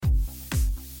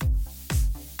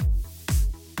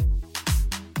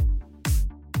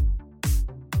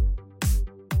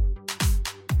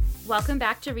Welcome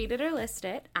back to Read It or List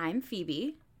It. I'm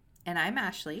Phoebe. And I'm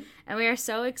Ashley. And we are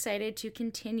so excited to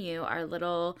continue our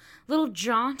little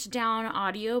jaunt down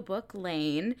audiobook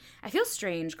lane. I feel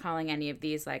strange calling any of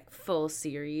these like full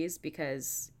series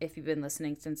because if you've been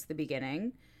listening since the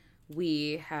beginning,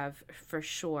 we have for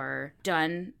sure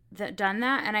done that.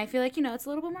 And I feel like, it's a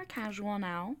little bit more casual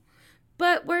now.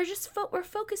 But we're just we're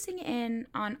focusing in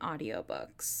on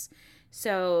audiobooks.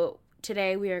 So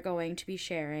today we are going to be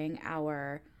sharing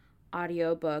our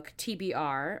audiobook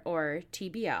TBR or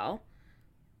TBL.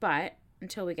 But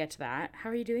until we get to that, how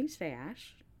are you doing today,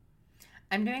 Ash?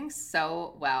 I'm doing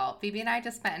so well. Phoebe and I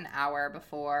just spent an hour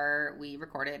before we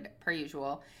recorded, per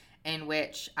usual, in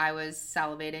which I was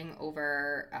salivating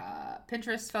over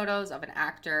Pinterest photos of an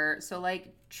actor. So,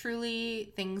 like,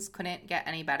 truly, things couldn't get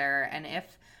any better. And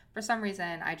if, for some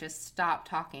reason, I just stopped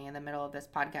talking in the middle of this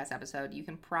podcast episode, you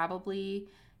can probably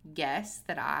guess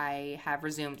that I have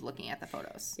resumed looking at the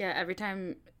photos. Yeah, every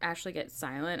time Ashley gets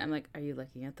silent, I'm like, are you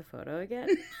looking at the photo again?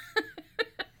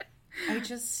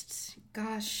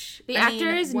 The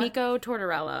actor is Nico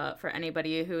Tortorella, for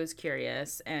anybody who is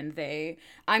curious, and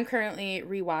I'm currently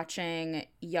rewatching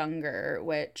Younger,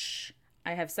 which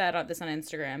I have said this on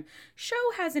Instagram. Show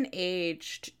hasn't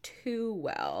aged too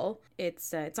well.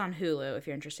 It's on Hulu if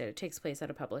you're interested. It takes place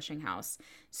at a publishing house.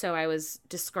 So I was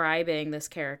describing this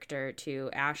character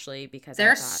to Ashley because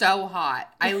they're so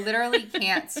hot. I literally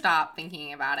can't stop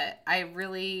thinking about it. I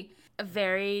really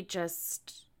very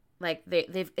just like they're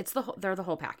the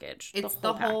whole package. It's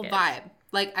the whole vibe.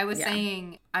 Like I was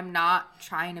saying, I'm not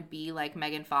trying to be like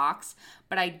Megan Fox,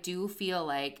 but I do feel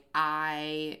like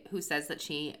who says that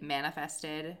she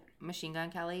manifested Machine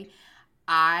Gun Kelly,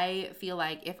 I feel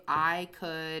like if I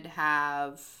could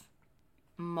have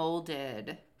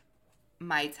molded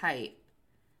my type,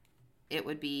 it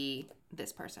would be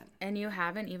this person. And you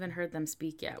haven't even heard them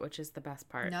speak yet, which is the best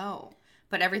part. No.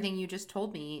 But everything you just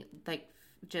told me, like,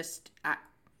 just...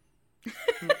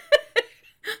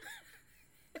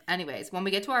 Anyways, when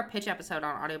we get to our pitch episode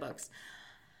on audiobooks,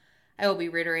 I will be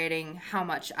reiterating how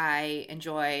much I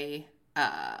enjoy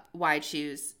why I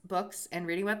choose books and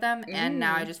reading about them. And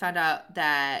now I just found out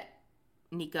that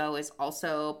Nico is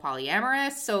also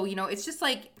polyamorous. So, it's just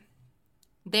like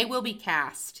they will be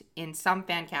cast in some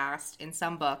fan cast, in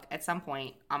some book at some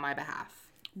point on my behalf.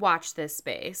 Watch this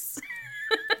space.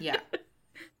 Yeah.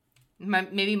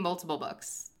 Maybe multiple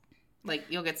books. Like,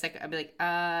 you'll get sick. I'll be like,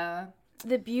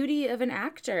 The beauty of an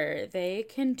actor. They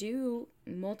can do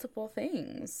multiple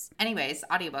things. Anyways,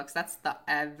 audiobooks. That's the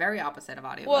very opposite of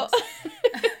audiobooks. Well,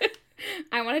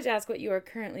 I wanted to ask what you are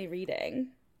currently reading.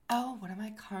 Oh, what am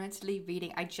I currently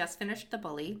reading? I just finished The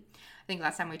Bully. I think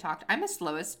last time we talked, I'm the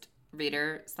slowest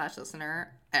reader /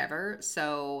 listener ever.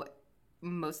 So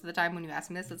most of the time when you ask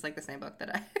me this, it's like the same book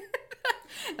that I...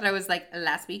 that I was like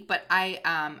last week, but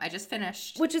I just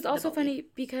finished. Which is also funny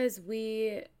because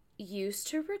we used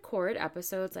to record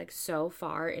episodes like so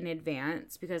far in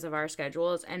advance because of our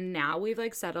schedules, and now we've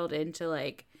like settled into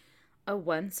like a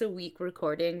once a week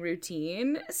recording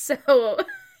routine. So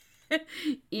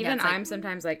even I'm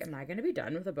sometimes like, am I going to be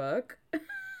done with a book?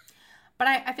 But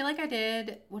I feel like I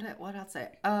did. What else?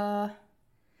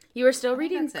 You were still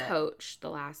reading Coach the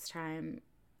last time.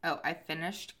 Oh, I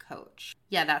finished Coach.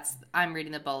 Yeah, I'm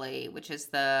reading The Bully, which is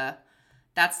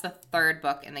that's the third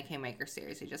book in the Kingmaker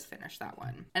series. We just finished that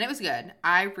one. And it was good.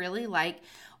 I really like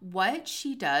what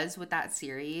she does with that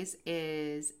series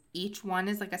is each one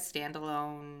is like a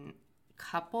standalone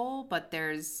couple, but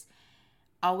there's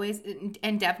always,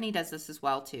 and Devney does this as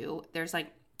well too. There's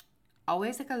like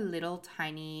always like a little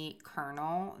tiny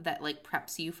kernel that like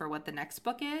preps you for what the next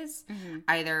book is. Mm-hmm.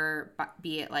 Either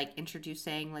be it like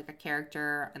introducing like a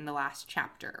character in the last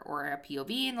chapter or a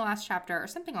POV in the last chapter or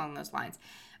something along those lines.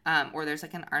 Or there's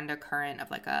like an undercurrent of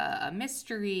like a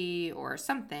mystery or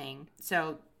something.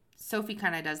 So Sophie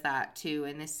kind of does that too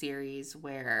in this series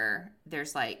where there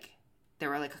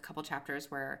were like a couple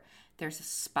chapters where there's a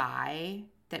spy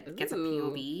that gets a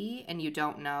POV and you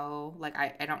don't know, like,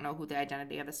 I don't know who the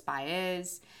identity of the spy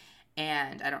is,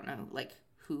 and I don't know, like,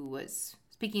 who was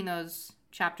speaking those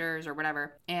chapters or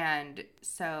whatever, and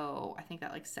so I think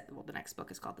that, like, the next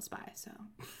book is called The Spy, so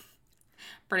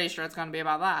pretty sure it's gonna be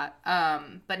about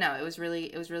that, but no, it was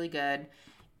really good,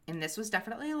 and this was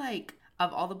definitely, like,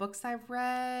 of all the books I've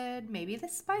read, maybe the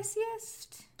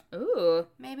spiciest. Ooh.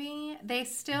 Maybe.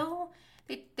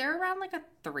 They're around like a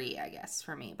 3, I guess,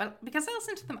 for me. But because I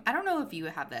listen to them, I don't know if you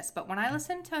have this, but when I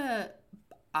listen to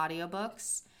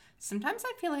audiobooks, sometimes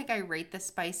I feel like I rate the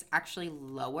spice actually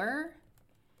lower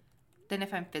than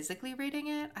if I'm physically reading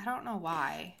it. I don't know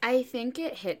why. I think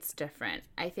it hits different.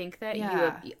 I think that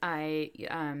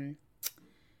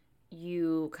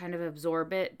you kind of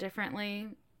absorb it differently.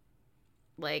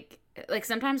 Like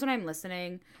sometimes when I'm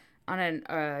listening on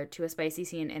to a spicy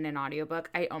scene in an audiobook,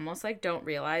 I almost like don't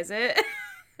realize it.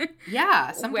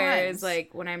 Yeah, sometimes. Whereas like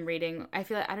when I'm reading, I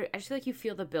feel like I just feel like you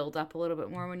feel the build up a little bit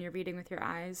more when you're reading with your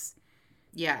eyes.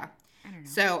 Yeah. I don't know.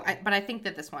 So, but I think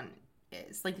that this one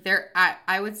is like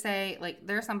I would say like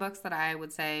there are some books that I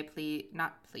would say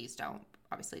please don't.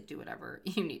 Obviously, do whatever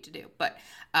you need to do, but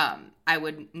I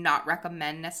would not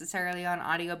recommend necessarily on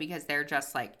audio because they're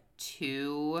just like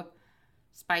too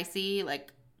spicy.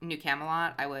 Like New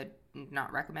Camelot, I would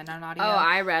not recommend on audio. Oh,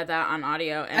 I read that on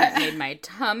audio and it made my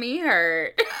tummy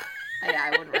hurt.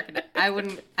 Yeah, I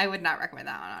would not recommend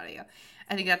that on audio.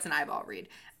 I think that's an eyeball read,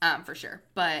 for sure.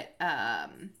 But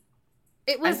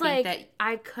it was like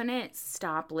I couldn't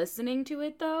stop listening to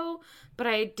it though, but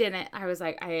I didn't. I was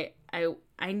like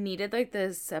I needed like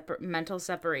this mental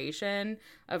separation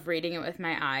of reading it with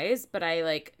my eyes, but I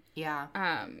like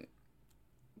I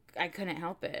couldn't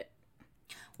help it.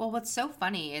 Well, what's so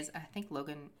funny is I think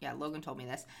Logan told me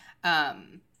this.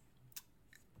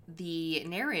 The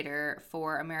narrator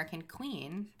for American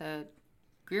Queen, the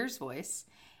Greer's voice,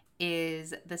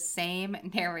 is the same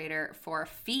narrator for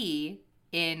Phoebe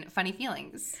in Funny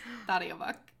Feelings, the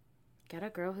audiobook. Get a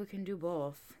girl who can do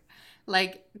both.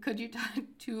 Like, could you talk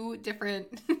two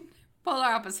different polar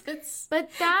opposites?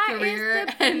 But that is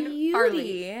the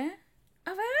beauty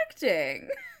of acting.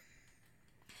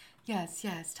 Yes.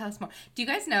 Tell us more. Do you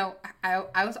guys know,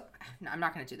 I'm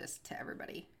not going to do this to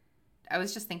everybody. I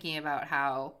was just thinking about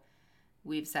how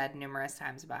we've said numerous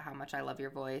times about how much I love your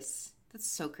voice. That's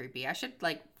so creepy. I should,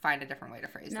 like, find a different way to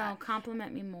phrase that. No,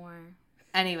 compliment me more.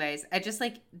 Anyways, I just,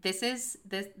 like, the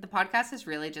podcast is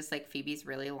really just, like, Phoebe's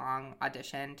really long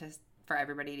audition for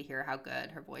everybody to hear how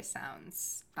good her voice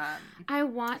sounds. I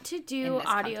want to do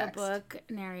audiobook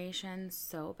narration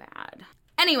so bad.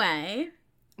 Anyway.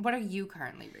 What are you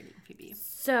currently reading, Phoebe?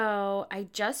 So, I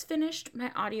just finished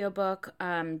my audiobook,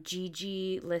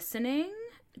 Gigi Listening.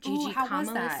 Gigi,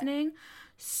 Listening.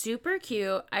 Super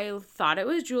cute. I thought it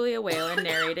was Julia Whalen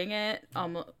narrating it.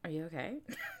 Are you okay?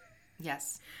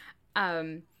 Yes.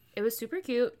 It was super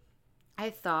cute. I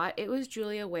thought it was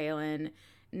Julia Whalen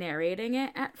narrating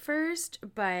it at first,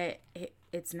 but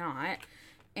it's not.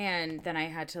 And then I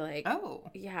had to like,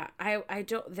 yeah, I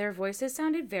don't, their voices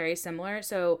sounded very similar.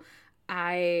 So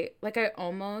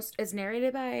it's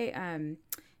narrated by,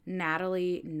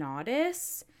 Natalie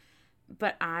Naudis,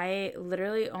 but I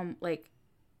literally,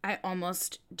 I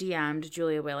almost DM'd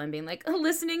Julia Whalen being like,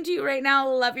 listening to you right now,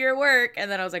 love your work.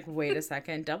 And then I was like, wait a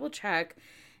second, double check.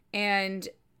 And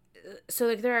so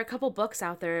like there are a couple books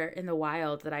out there in the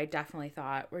wild that I definitely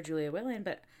thought were Julia Whalen,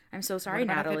 but I'm so sorry,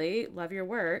 Natalie. Love your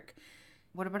work.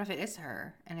 What about if it is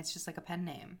her and it's just like a pen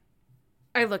name?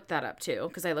 I looked that up too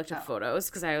because I looked at photos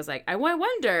because I was like, I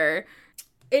wonder.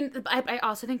 And I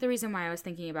also think the reason why I was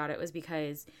thinking about it was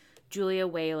because Julia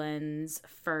Whalen's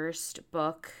first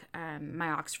book,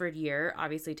 My Oxford Year,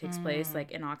 obviously takes place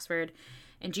like in Oxford,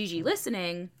 and Gigi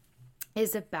Listening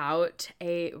is about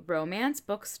a romance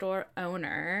bookstore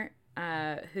owner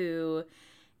who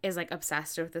is like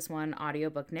obsessed with this one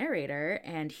audiobook narrator,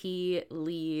 and he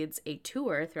leads a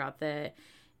tour throughout the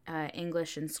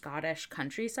English and Scottish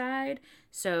countryside.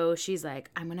 So she's like,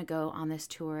 I'm gonna go on this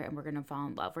tour and we're gonna fall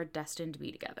in love. We're destined to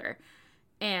be together.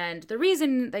 And the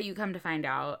reason that you come to find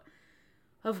out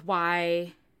of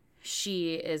why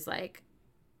she is like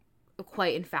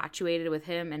quite infatuated with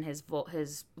him and his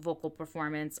vocal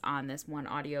performance on this one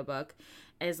audiobook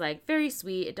is like very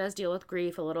sweet. It does deal with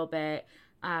grief a little bit.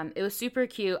 It was super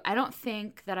cute. I don't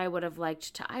think that I would have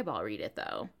liked to eyeball read it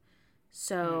though.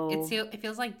 So it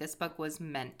feels like this book was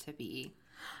meant to be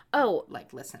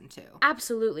like listened to.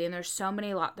 Absolutely. And there's so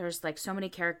many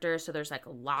characters, so there's like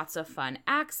lots of fun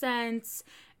accents.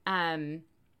 And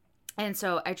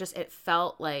so it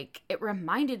felt like it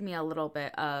reminded me a little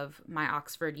bit of My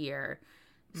Oxford Year.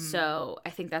 So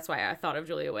I think that's why I thought of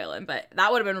Julia Whalen, but that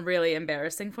would have been really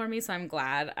embarrassing for me. So I'm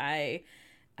glad I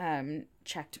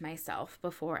checked myself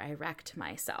before I wrecked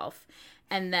myself.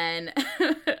 And then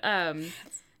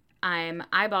I'm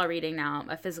eyeball reading now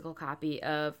a physical copy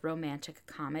of Romantic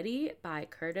Comedy by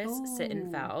Curtis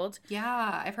Sittenfeld.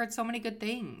 Yeah, I've heard so many good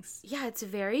things. Yeah, it's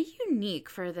very unique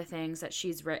for the things that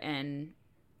she's written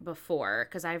before,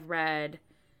 because I read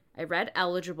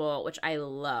Eligible, which I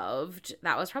loved.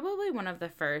 That was probably one of the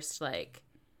first like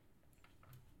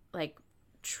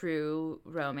true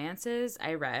romances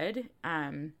I read.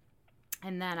 And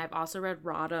then I've also read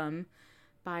Rodham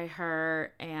by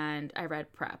her, and I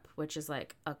read Prep, which is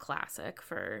like a classic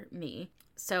for me.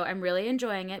 So I'm really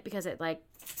enjoying it because it like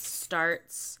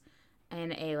starts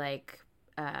in a like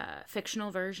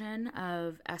fictional version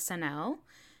of SNL.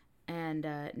 And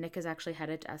Nick is actually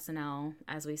headed to SNL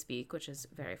as we speak, which is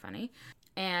very funny.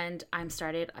 And I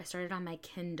started on my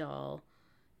Kindle,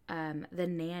 The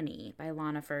Nanny by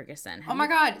Lana Ferguson. Oh my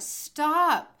God,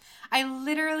 stop. I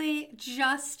literally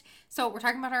just... So we're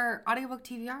talking about our audiobook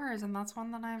TBRs, and that's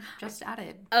one that I've just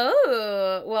added.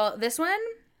 Oh, well, this one,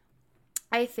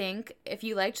 I think if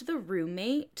you liked The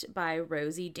Roommate by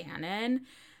Rosie Danon,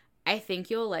 I think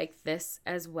you'll like this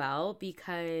as well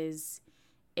because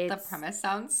it's... The premise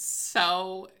sounds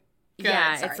so good.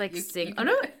 Yeah, Sorry, it's like you oh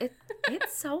no,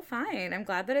 it's so fine. I'm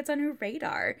glad that it's on your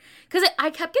radar. Because I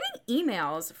kept getting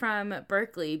emails from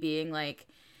Berkeley being like,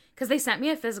 because they sent me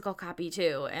a physical copy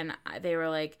too, and they were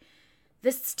like, the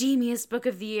steamiest book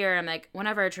of the year. I'm like,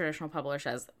 whenever a traditional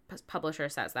publisher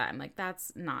says that, I'm like,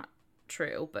 that's not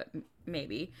true, but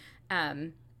maybe.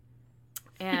 And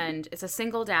it's a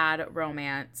single dad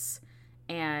romance,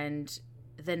 and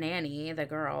the nanny, the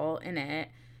girl in it,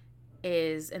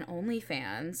 is an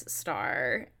OnlyFans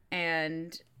star,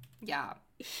 and yeah,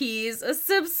 he's a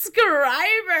subscriber.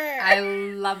 I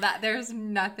love that. There's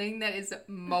nothing that is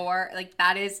more like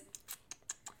that is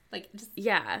like just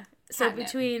yeah. So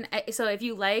if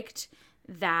you liked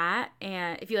that,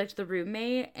 and if you liked The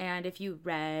Roommate, and if you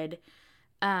read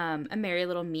A Merry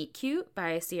Little Meet Cute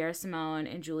by Sierra Simone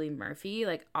and Julie Murphy,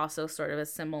 like also sort of a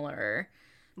similar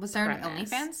Was there premise. an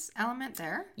OnlyFans element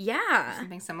there? Yeah.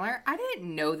 Something similar? I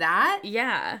didn't know that.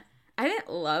 Yeah. I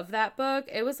didn't love that book.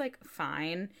 It was like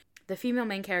fine. The female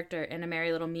main character in A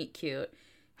Merry Little Meet Cute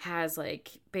has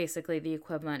like basically the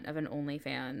equivalent of an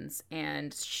OnlyFans,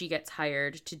 and she gets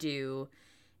hired to do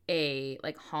a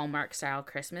like Hallmark style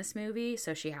Christmas movie,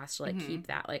 so she has to like keep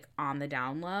that like on the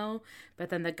down low. But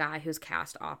then the guy who's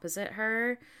cast opposite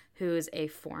her, who's a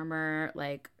former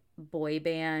like boy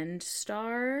band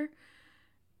star,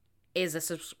 is a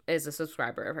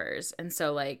subscriber of hers, and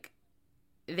so like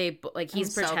they like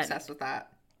he's so obsessed with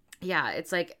that. Yeah,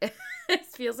 it's like it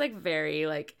feels like very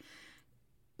like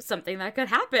something that could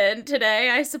happen today,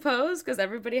 I suppose, because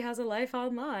everybody has a life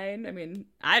online. I mean,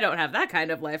 I don't have that kind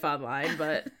of life online,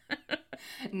 but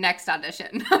next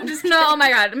audition. I'm just no, oh my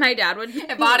God, my dad would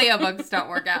if audiobooks don't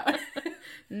work out.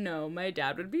 No, my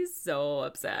dad would be so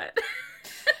upset.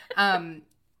 I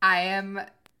am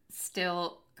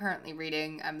still currently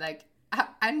reading. I'm like,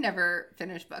 I never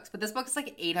finish books, but this book is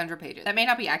like 800 pages. That may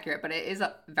not be accurate, but it is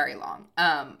very long.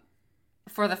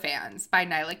 For the Fans by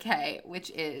Nyla K,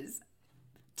 which is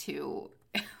I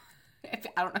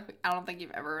don't think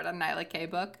you've ever read a Nyla K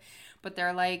book, but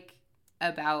they're like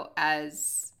about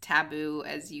as taboo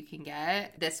as you can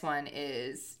get. This one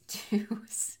is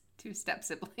two step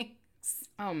siblings.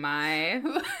 Oh my.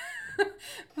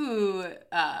 Who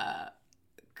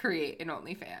create an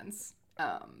OnlyFans.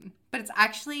 But it's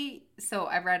actually, so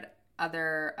I've read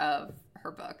other of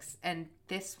her books, and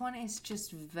this one is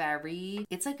just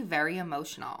it's like very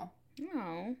emotional.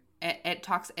 Oh. It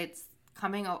talks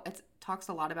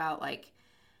a lot about like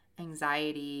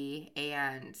anxiety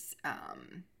and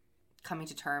coming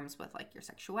to terms with like your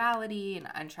sexuality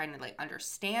and trying to like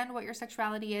understand what your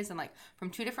sexuality is, and like from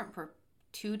two different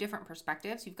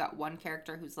perspectives. You've got one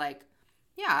character who's like,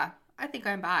 yeah, I think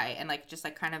I'm bi, and like just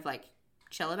like kind of like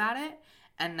chill about it,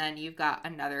 and then you've got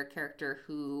another character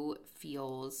who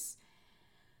feels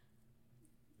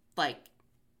like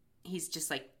he's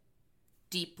just like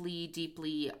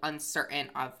deeply uncertain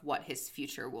of what his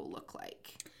future will look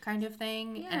like, kind of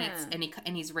thing. Yeah.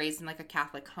 And he's raised in like a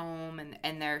Catholic home,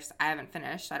 and there's, I haven't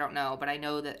finished, I don't know, but I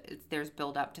know that there's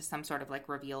build up to some sort of like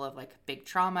reveal of like big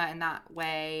trauma in that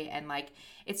way, and like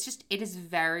it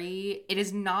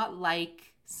is not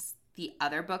like the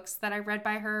other books that I read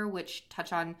by her, which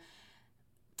touch on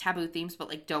taboo themes but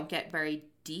like don't get very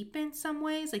deep in some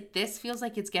ways. Like this feels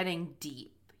like it's getting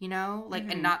deep, you know, like,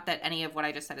 and not that any of what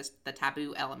I just said is the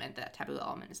taboo element. The taboo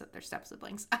element is that they're step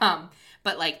siblings.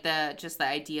 But like the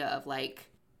idea of like,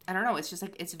 I don't know, it's just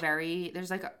like, it's very,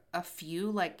 there's like a few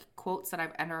like quotes that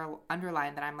I've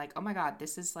underlined that I'm like, oh my God,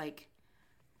 this is like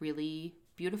really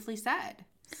beautifully said.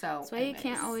 So that's why you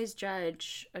can't always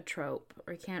judge a trope,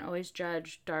 or you can't always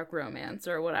judge dark romance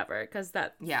or whatever, because there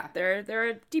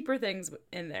are deeper things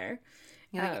in there.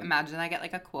 Yeah, like, imagine I get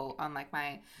like a quote on like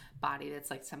my body that's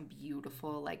like some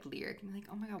beautiful like lyric, and I'm like,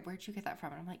 oh my God, where'd you get that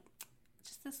from? And I'm like,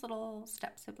 just this little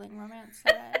step sibling romance.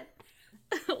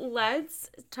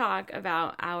 Let's talk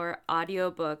about our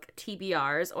audiobook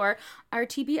TBRs, or our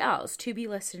TBLs, to be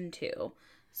listened to.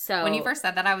 So when you first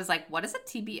said that, I was like, what is a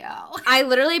TBL? I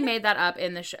literally made that up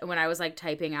in the when I was like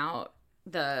typing out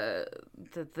the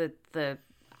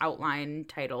outline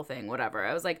title thing, whatever.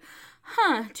 I was like,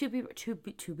 to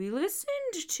be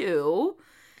listened to.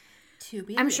 To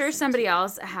be I'm sure listened somebody to.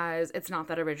 else has, it's not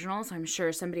that original, so I'm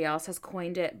sure somebody else has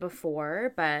coined it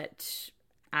before, but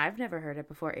I've never heard it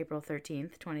before April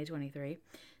 13th, 2023.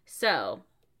 So,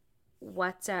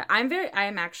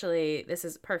 I'm actually, this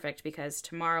is perfect because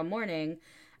tomorrow morning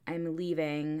I'm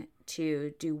leaving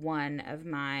to do one of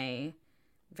my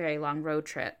very long road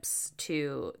trips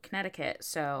to Connecticut.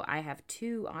 So I have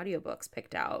 2 audiobooks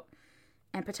picked out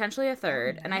and potentially a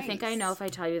third. Oh, And I think I know if I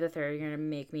tell you the third, you're going to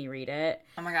make me read it.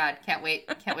 Oh my God. Can't wait.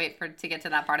 Can't wait to get to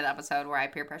that part of the episode where I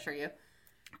peer pressure you.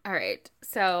 All right.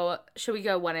 So should we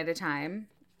go one at a time?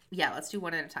 Yeah, let's do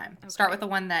one at a time. Okay. Start with the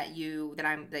one that you're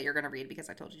going to read because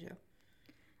I told you to.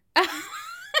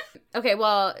 Okay,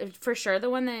 well, for sure the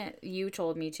one that you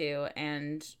told me to,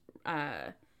 and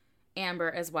Amber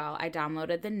as well. I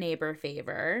downloaded The Neighbor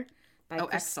Favor by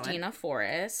Kristina excellent.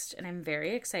 Forrest, and I'm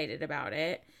very excited about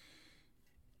it.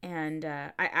 And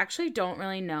I actually don't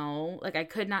really know, like I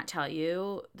could not tell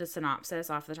you the synopsis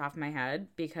off the top of my head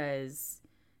because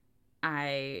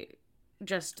I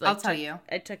just I'll tell you.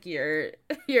 I took your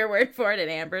word for it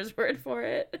and Amber's word for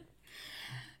it.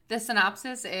 The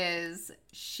synopsis is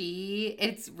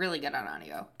it's really good on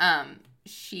audio.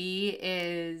 She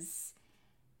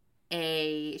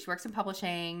works in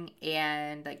publishing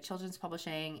and like children's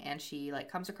publishing, and she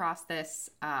like comes across this,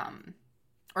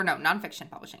 nonfiction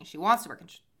publishing. She wants to work in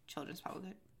children's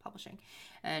publishing,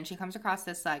 and she comes across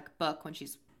this like book when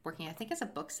she's working, I think as a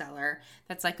bookseller,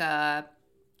 that's like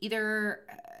either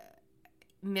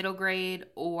middle grade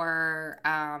or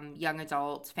young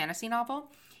adult fantasy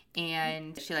novel.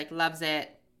 And she like loves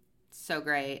it. So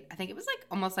great. I think it was like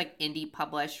almost like indie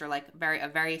published or like a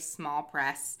very small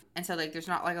press. And so like there's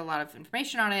not like a lot of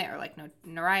information on it or like no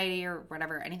notoriety or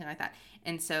whatever, anything like that.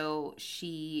 And so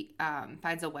she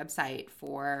finds a website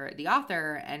for the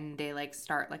author, and they like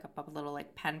start like a little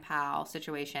like pen pal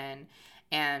situation.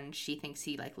 And she thinks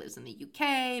he like lives in the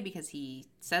UK because he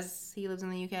says he lives in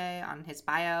the UK on his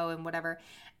bio and whatever.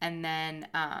 And then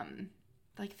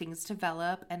like things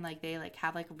develop, and like they like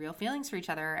have like real feelings for each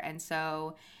other, and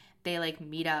so they like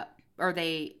meet up, or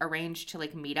they arrange to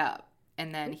like meet up,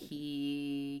 and then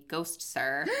he ghosts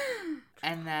her.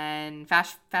 And then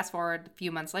fast forward a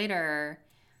few months later,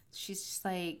 she's just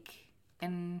like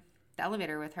in the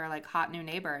elevator with her like hot new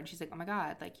neighbor, and she's like, oh my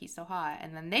God, like he's so hot.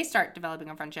 And then they start developing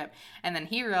a friendship, and then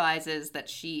he realizes that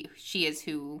she is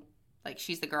who, like,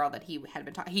 she's the girl that he had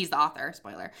been talking. He's the author,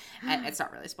 spoiler. And it's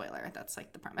not really a spoiler. That's,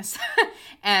 like, the premise.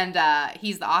 And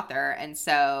he's the author. And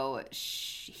so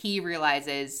he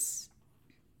realizes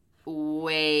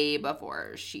way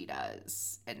before she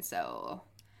does. And so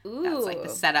that's, like, the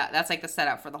setup. That's, like, the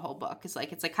setup for the whole book. It's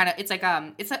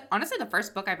honestly the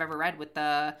first book I've ever read with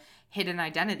the hidden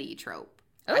identity trope,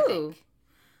 I think.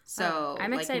 So,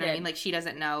 I'm excited. You know what I mean? Like, she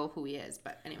doesn't know who he is.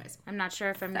 But anyways. I'm not sure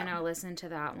if I'm going to listen to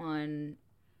that one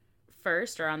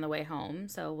first or on the way home,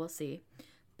 so we'll see.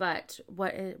 But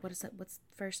what is it? What's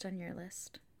first on your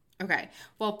list? Okay.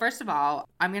 Well, first of all,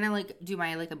 I'm gonna like do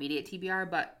my like immediate TBR,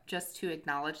 but just to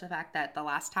acknowledge the fact that the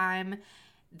last time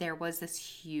there was this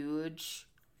huge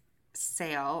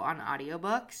sale on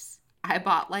audiobooks, I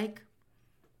bought like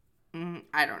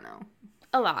I don't know,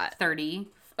 a lot, 30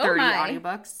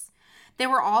 audiobooks. They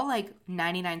were all like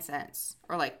 99 cents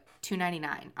or like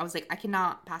 $2.99. I was like, I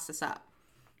cannot pass this up.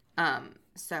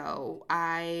 So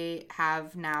I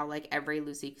have now like every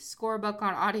Lucy Score book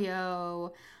on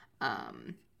audio,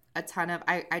 a ton of,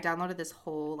 I downloaded this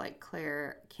whole like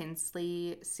Claire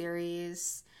Kinsley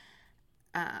series.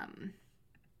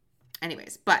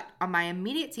 Anyways, but on my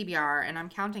immediate TBR, and I'm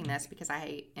counting this because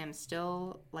I am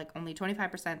still like only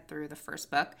 25% through the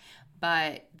first book,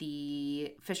 but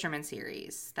the Fisherman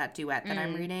series, that duet that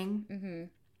I'm reading,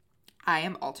 I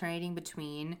am alternating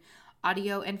between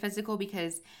audio and physical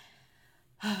because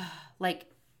like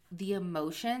the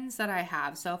emotions that I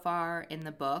have so far in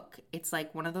the book, it's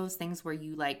like one of those things where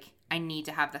you like, I need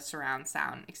to have the surround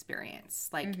sound experience.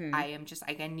 Like I am just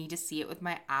like, I need to see it with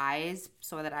my eyes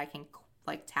so that I can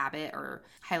like tab it or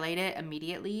highlight it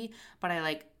immediately. But I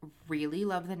like really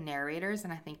love the narrators,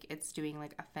 and I think it's doing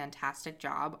like a fantastic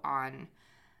job on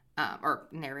or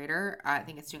narrator. I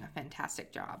think it's doing a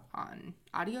fantastic job on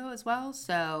audio as well.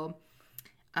 So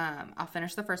I'll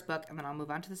finish the first book and then I'll move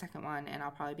on to the second one, and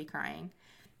I'll probably be crying.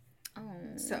 Oh.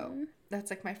 So that's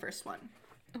like my first one.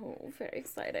 Oh, very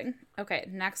exciting. Okay,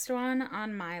 next one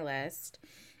on my list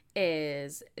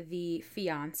is the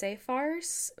Fiancee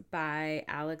Farce by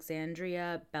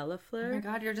Alexandria Bellefleur. Oh my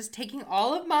God, you're just taking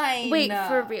all of mine. Wait,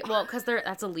 because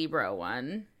that's a Libro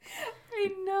one. I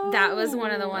know. That was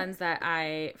one of the ones that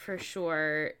I for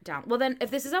sure down. Well, then if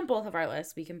this is on both of our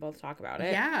lists, we can both talk about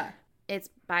it. Yeah. It's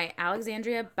by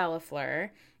Alexandria Bellefleur,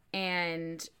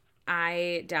 and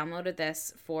I downloaded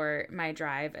this for my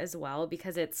drive as well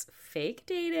because it's fake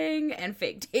dating, and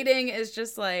fake dating is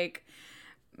just like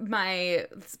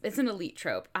it's an elite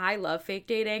trope. I love fake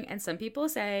dating, and some people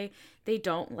say they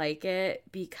don't like it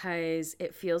because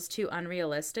it feels too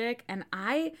unrealistic, and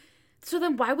so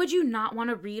then why would you not want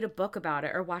to read a book about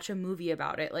it or watch a movie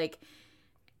about it? Like,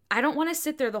 I don't want to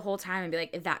sit there the whole time and be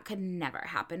like, that could never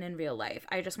happen in real life.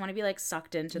 I just want to be like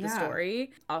sucked into the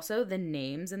story. Also, the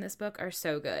names in this book are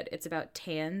so good. It's about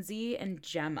Tansy and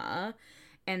Gemma.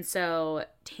 And so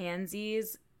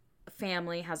Tansy's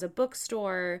family has a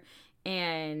bookstore,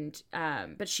 and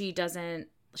but she doesn't,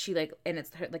 and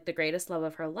it's her, like the greatest love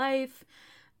of her life.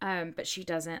 But she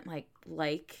doesn't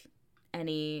like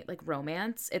any like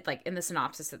romance. It like in the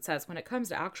synopsis it says, when it comes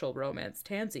to actual romance,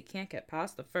 Tansy can't get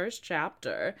past the first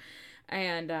chapter.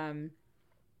 And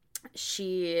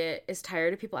she is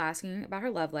tired of people asking about her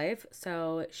love life,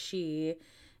 so she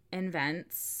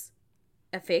invents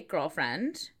a fake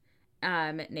girlfriend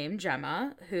named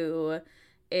Gemma, who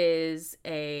is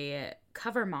a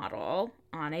cover model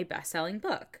on a best-selling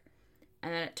book.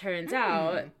 And then it turns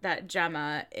out that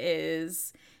Gemma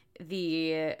is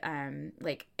the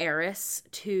like heiress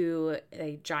to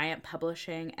a giant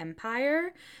publishing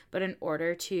empire, but in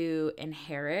order to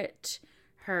inherit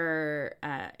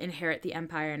the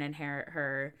empire and inherit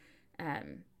her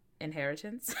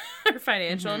inheritance, her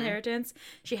financial inheritance,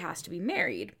 she has to be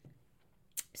married.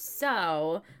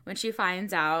 So when she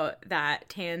finds out that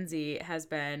Tansy has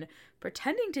been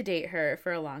pretending to date her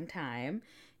for a long time,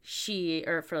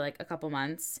 for like a couple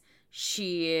months,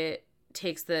 she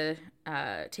takes it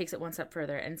one step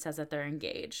further and says that they're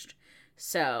engaged.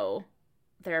 So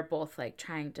they're both like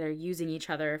they're using each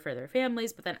other for their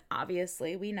families, but then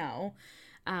obviously we know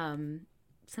some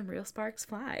real sparks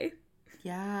fly.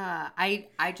 Yeah.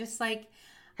 I just like,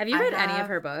 have you read any of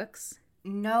her books?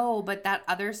 No, but that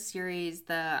other series,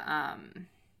 the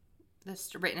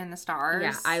Written in the Stars.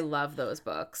 Yeah, I love those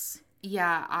books.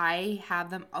 Yeah, I have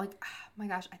them. Like, oh my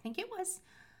gosh, I think it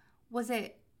was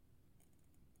it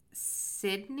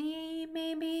Sydney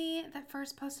maybe that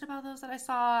first posted about those that I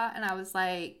saw, and I was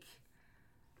like,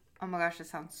 oh my gosh,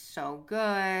 this sounds so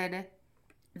good.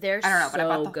 They're I don't know, but I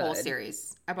bought the good. whole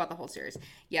series.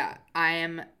 Yeah, I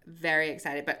am very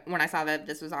excited. But when I saw that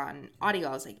this was on audio,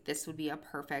 I was like, this would be a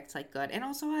perfect, like, good. And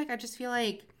also, like, I just feel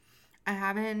like I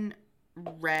haven't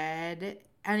read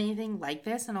anything like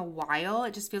this in a while.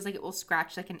 It just feels like it will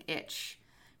scratch, like, an itch.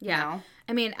 Yeah. You know?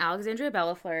 I mean, Alexandria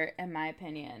Bellefleur, in my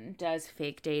opinion, does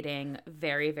fake dating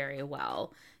very, very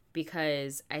well,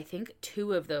 because I think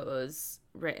 2 of those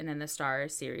Written in the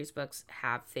Stars series books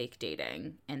have fake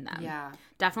dating in them. Yeah.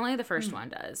 Definitely the first one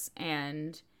does.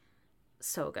 And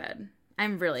so good.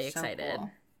 I'm really excited. Cool.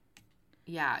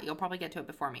 Yeah, you'll probably get to it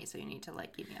before me, so you need to,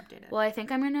 like, keep me updated. Well, I think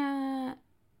I'm gonna...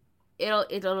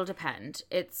 It'll depend.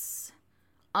 It's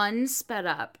unsped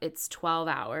up. It's 12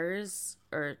 hours,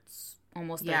 or it's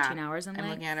almost 13 hours in length. I'm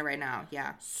looking at it right now.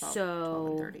 Yeah, 12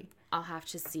 and 30. I'll have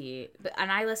to see.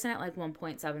 And I listen at like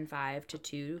 1.75 to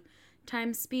 2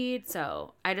 times speed.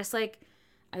 So I just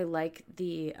I like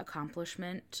the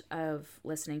accomplishment of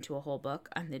listening to a whole book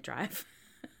on the drive.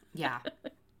 Yeah.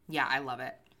 Yeah, I love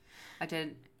it. What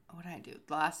did I do?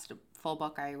 The last full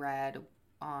book I read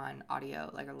on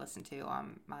audio, like, or listened to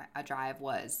on a drive,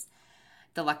 was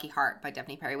The Lucky Heart by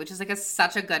Devney Perry, which is like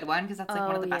such a good one because that's like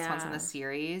one of the best ones in the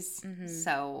series. Mm-hmm.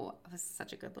 So it was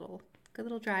such a good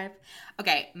little drive.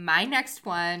 Okay, my next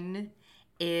one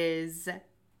is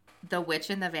The Witch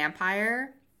and the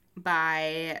Vampire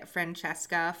by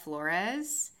Francesca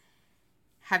Flores.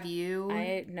 Have you?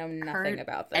 I know nothing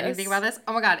about this. Anything about this?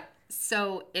 Oh my god!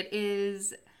 So it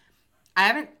is.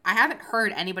 I haven't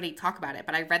heard anybody talk about it,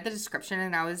 but I read the description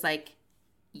and I was like,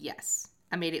 yes,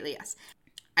 immediately yes.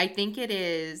 I think it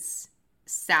is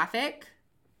sapphic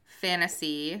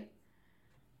fantasy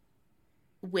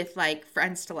with like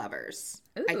friends to lovers.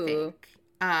 Ooh. I think.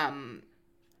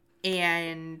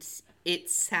 And it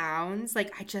sounds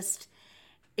like it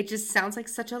just sounds like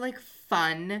such a like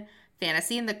fun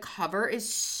fantasy, and the cover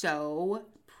is so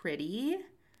pretty.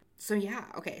 So yeah,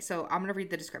 okay. So I'm gonna read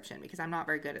the description because I'm not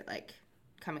very good at like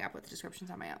coming up with descriptions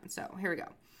on my own. So here we go.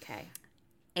 Okay.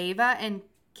 Ava and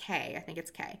Kay, I think it's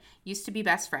Kay, used to be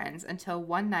best friends until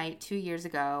one night 2 years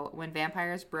ago when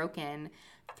vampires broke in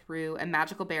through a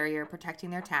magical barrier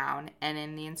protecting their town, and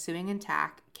in the ensuing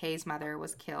attack, Kay's mother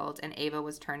was killed and Ava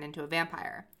was turned into a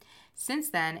vampire.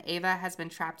 Since then, Ava has been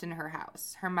trapped in her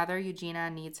house. Her mother, Eugenia,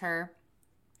 needs her.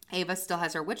 Ava still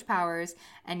has her witch powers,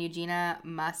 and Eugenia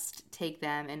must take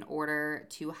them in order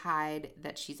to hide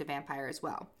that she's a vampire as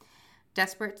well.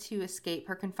 Desperate to escape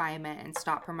her confinement and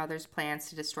stop her mother's plans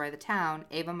to destroy the town,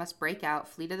 Ava must break out,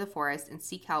 flee to the forest, and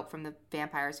seek help from the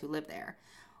vampires who live there.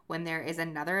 When there is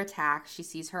another attack, she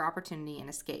sees her opportunity and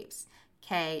escapes.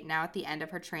 Kay, now at the end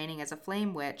of her training as a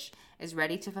flame witch, is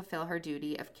ready to fulfill her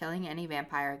duty of killing any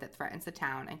vampire that threatens the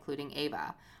town, including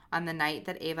Ava. On the night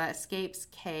that Ava escapes,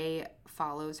 Kay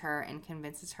follows her and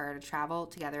convinces her to travel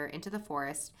together into the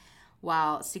forest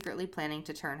while secretly planning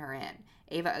to turn her in.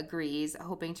 Ava agrees,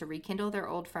 hoping to rekindle their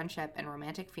old friendship and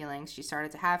romantic feelings she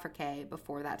started to have for Kay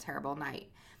before that terrible night.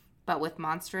 But with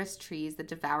monstrous trees that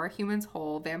devour humans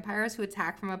whole, vampires who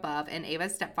attack from above, and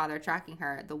Ava's stepfather tracking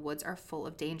her, the woods are full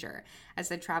of danger. As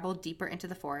they travel deeper into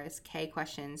the forest, Kay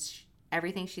questions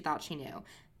everything she thought she knew.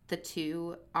 The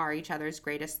two are each other's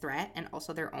greatest threat and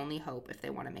also their only hope if they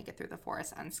want to make it through the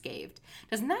forest unscathed.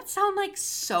 Doesn't that sound like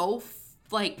so,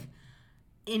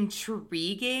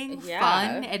 intriguing,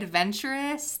 fun,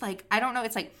 adventurous? Like, I don't know.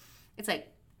 It's like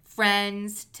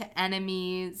friends to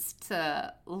enemies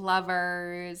to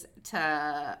lovers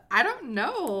to, I don't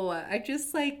know. I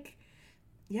just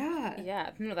yeah.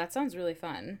 Yeah, no, that sounds really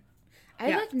fun.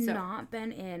 I've not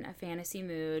been in a fantasy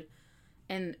mood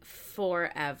in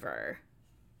forever.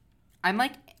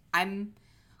 I'm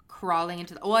crawling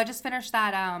into I just finished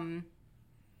that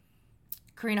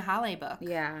Karina Halle book.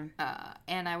 Yeah.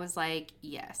 And I was like,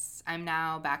 yes, I'm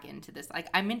now back into this. Like,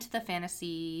 I'm into the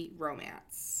fantasy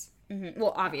romance. Mm-hmm.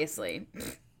 Well, obviously.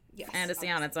 Yes, fantasy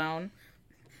on its own.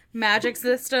 Magic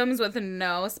systems with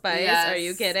no spice. Yes, are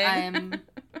you kidding?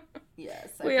 Yes.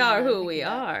 We are who we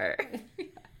are.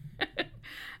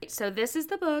 So this is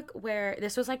the book where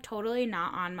this was totally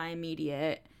not on my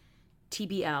immediate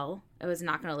TBL. I was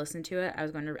not going to listen to it. I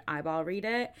was going to eyeball read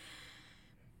it.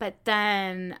 But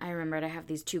then I remembered I have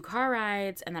these 2 car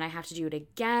rides, and then I have to do it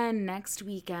again next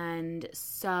weekend.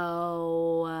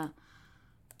 So,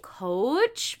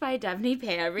 Coach by Devney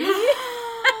Perry.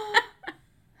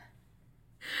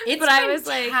 It's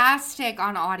fantastic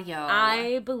on audio.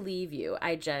 I believe you.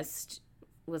 I just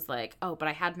was like, oh, but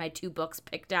I had my 2 books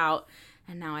picked out,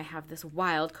 and now I have this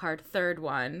wild card 3rd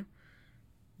one.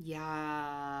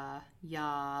 Yeah,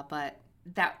 but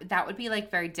that would be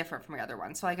very different from your other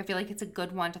one. So I feel like it's a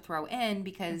good one to throw in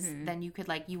because then you could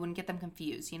you wouldn't get them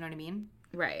confused. You know what I mean?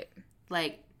 Right.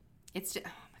 It's just,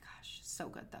 oh my gosh, so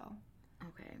good though.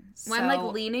 Okay. Well,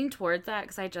 I'm leaning towards that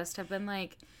because I just have been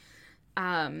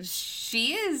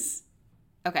she is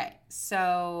okay.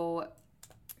 So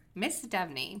Miss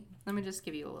Devney, let me just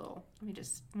give you a little. Let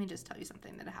me just tell you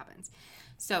something that happens.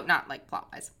 So not plot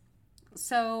wise.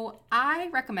 So I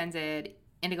recommended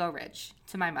Indigo Ridge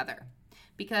to my mother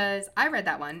because I read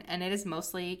that one and it is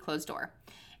mostly closed door.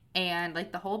 And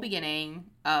the whole beginning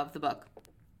of the book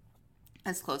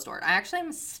is closed door. I actually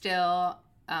am still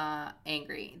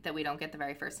angry that we don't get the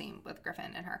very first scene with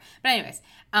Griffin and her. But anyways,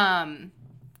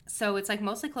 so it's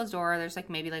mostly closed door. There's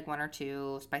maybe 1 or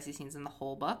 2 spicy scenes in the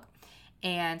whole book.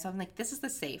 And so I'm this is a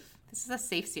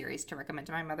safe series to recommend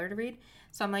to my mother to read.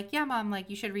 So I'm yeah, Mom,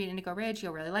 you should read Indigo Ridge.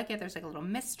 You'll really like it. There's a little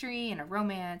mystery and a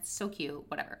romance. So cute,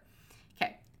 whatever.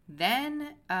 Okay.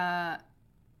 Then the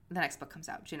next book comes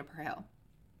out, Juniper Hill.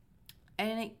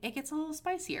 And it gets a little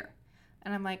spicier.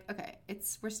 And I'm okay,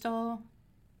 we're still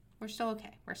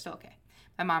okay. We're still okay.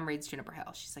 My mom reads Juniper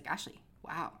Hill. She's Ashley,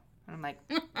 wow. And I'm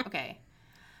okay.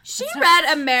 She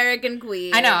read American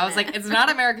Queen. I know. I was it's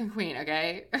not American Queen,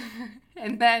 okay?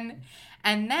 And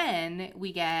then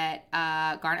we get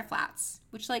Garnet Flats,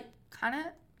 which kind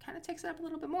of takes it up a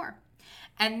little bit more.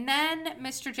 And then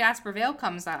Mr. Jasper Vale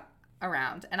comes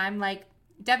around, and I'm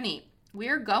Devney, we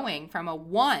are going from a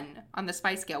 1 on the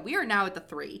spice scale. We are now at the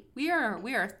 3. We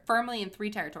are firmly in 3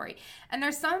 territory. And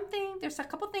there's a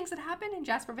couple things that happen in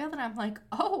Jasper Vale that I'm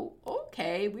oh,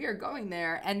 okay, we are going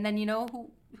there. And then you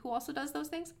know who also does those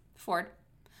things? Ford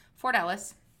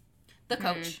Ellis, the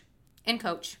coach, in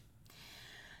Coach.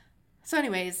 So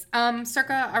anyways,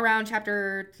 circa around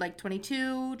chapter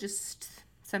 22, just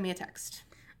send me a text.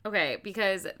 Okay,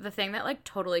 because the thing that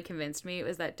totally convinced me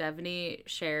was that Devney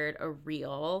shared a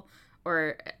reel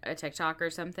or a TikTok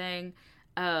or something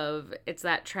of, it's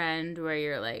that trend where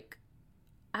you're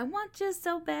I want you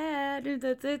so bad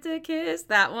to kiss,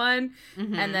 that one.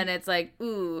 Mm-hmm. And then it's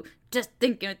ooh, just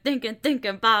thinking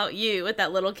about you, with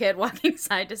that little kid walking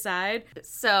side to side.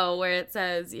 So where it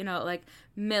says,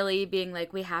 Millie being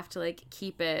we have to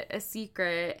keep it a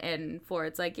secret, and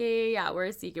Ford's yeah, we're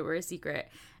a secret.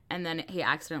 And then he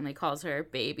accidentally calls her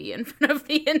baby in front of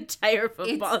the entire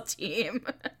football team.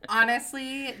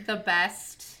 Honestly, the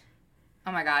best.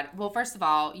 Oh my God. Well, first of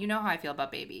all, you know how I feel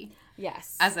about baby.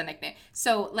 Yes. As a nickname.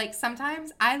 So,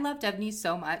 sometimes I love Devney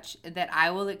so much that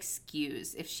I will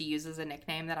excuse if she uses a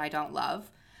nickname that I don't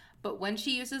love. But when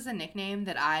she uses a nickname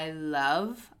that I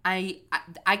love, I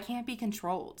can't be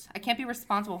controlled. I can't be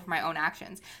responsible for my own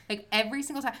actions. Like, every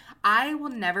single time. I will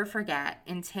never forget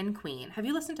in Tin Queen. Have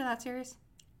you listened to that series?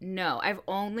 No, I've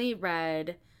only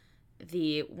read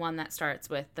the one that starts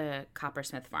with the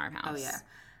Coppersmith farmhouse. Oh, yeah.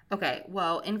 Okay,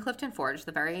 well, in Clifton Forge,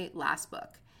 the very last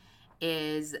book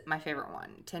is my favorite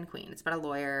one, Tin Queen. It's about a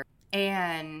lawyer.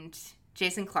 And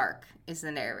Jason Clarke is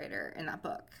the narrator in that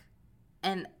book.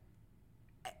 And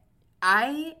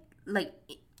I, like,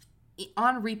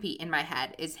 on repeat in my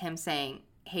head is him saying,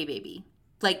 "Hey, baby."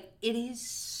 Like, it is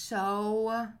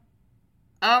so,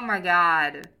 oh my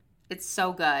God. It's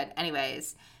so good.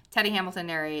 Anyways, Teddy Hamilton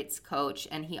narrates Coach,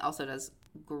 and he also does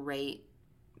great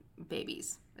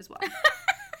babies as well.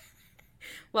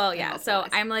 Well, yeah, so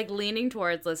I'm, like, leaning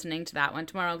towards listening to that one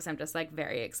tomorrow because I'm just, like,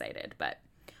 very excited. But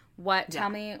tell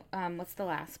me, what's the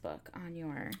last book on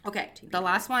your Okay, TBL? The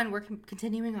last one, we're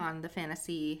continuing on the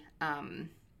fantasy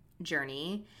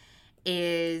journey,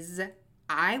 is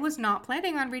I was not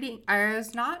planning on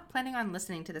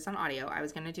listening to this on audio. I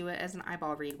was going to do it as an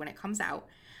eyeball read when it comes out.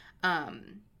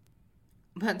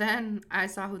 But then I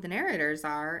saw who the narrators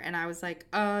are, and I was like,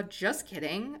 just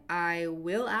kidding. I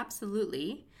will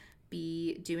absolutely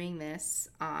be doing this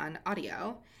on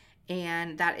audio,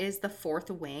 and that is The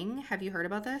Fourth Wing. Have you heard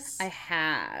about this? I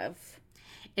have.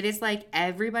 It is like,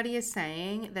 everybody is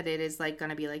saying that it is like going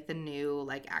to be like the new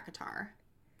like ACOTAR.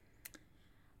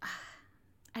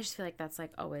 I just feel like that's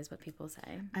like always what people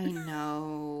say. I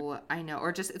know.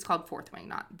 Or just, it's called Fourth Wing,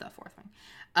 not The Fourth Wing.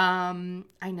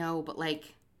 I know, but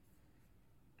like,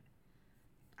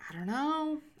 I don't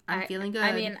know. I'm feeling good.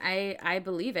 I mean, I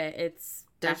believe it. There's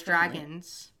definitely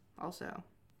dragons also.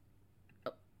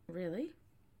 Oh, really?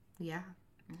 Yeah.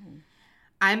 Oh.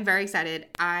 I'm very excited.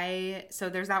 So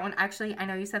there's that one. Actually, I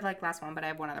know you said like last one, but I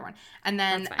have one other one. And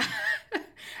then, That's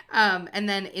fine. And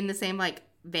then in the same like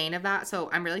vein of that, so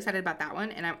I'm really excited about that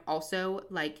one. And I'm also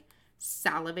like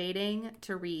salivating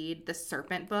to read the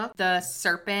Serpent book. The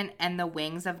Serpent and the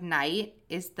Wings of Night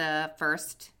is the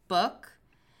first book.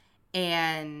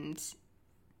 And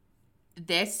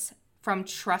this, from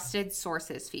trusted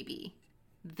sources, Phoebe,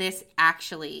 this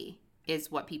actually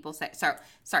is what people say. So,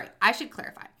 sorry, I should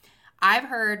clarify. I've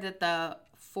heard that the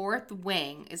Fourth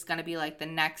Wing is going to be like the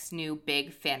next new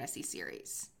big fantasy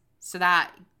series. So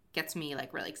that gets me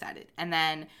like really excited. And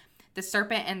then the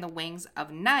Serpent and the Wings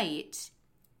of Night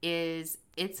I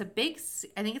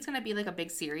think it's going to be like a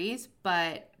big series,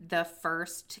 but the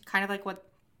first, kind of like what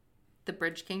the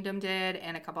Bridge Kingdom did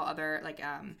and a couple other like,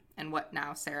 and what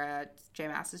now Sarah J.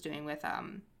 Maas is doing with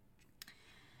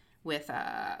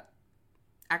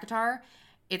ACOTAR,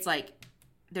 it's like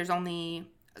there's only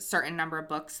a certain number of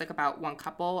books like about one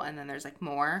couple, and then there's like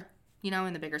more,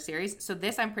 in the bigger series. So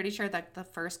this, I'm pretty sure that the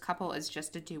first couple is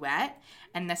just a duet,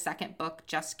 and the second book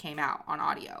just came out on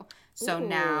audio. So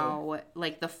now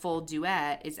like the full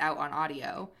duet is out on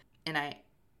audio, and I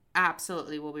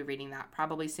absolutely will be reading that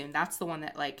probably soon. That's the one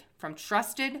that like from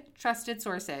trusted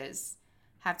sources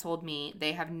have told me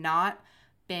they have not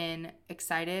been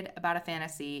excited about a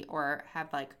fantasy or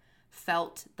have like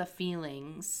felt the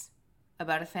feelings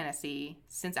about a fantasy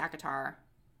since ACOTAR.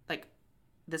 Like,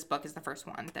 this book is the first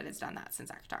one that has done that since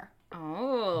ACOTAR.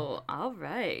 Oh, all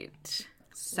right.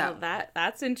 So well,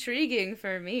 that's intriguing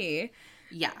for me.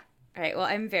 Yeah. All right. Well,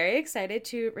 I'm very excited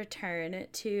to return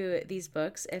to these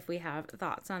books if we have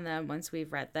thoughts on them once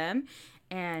we've read them,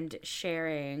 and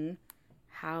sharing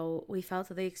how we felt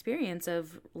of the experience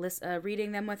of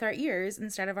reading them with our ears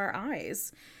instead of our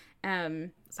eyes. So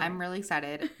I'm really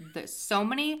excited. There's so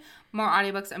many more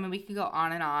audiobooks. I mean, we could go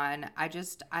on and on.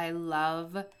 I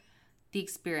love the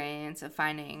experience of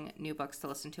finding new books to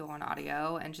listen to on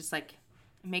audio, and just like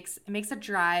it makes a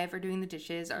drive or doing the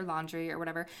dishes or laundry or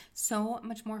whatever so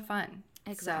much more fun.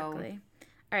 Exactly.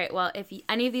 All right. Well, if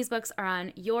any of these books are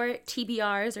on your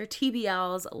TBRs or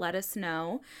TBLs, let us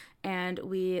know. And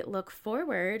we look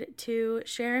forward to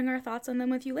sharing our thoughts on them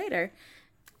with you later.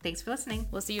 Thanks for listening.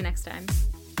 We'll see you next time.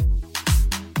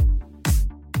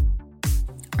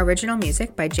 Original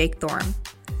music by Jake Thorne.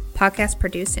 Podcast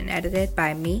produced and edited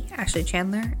by me, Ashley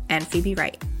Chandler, and Phoebe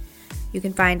Wright. You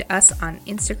can find us on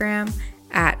Instagram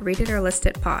at Read It or List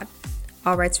It Pod.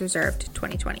 All rights reserved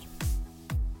 2020.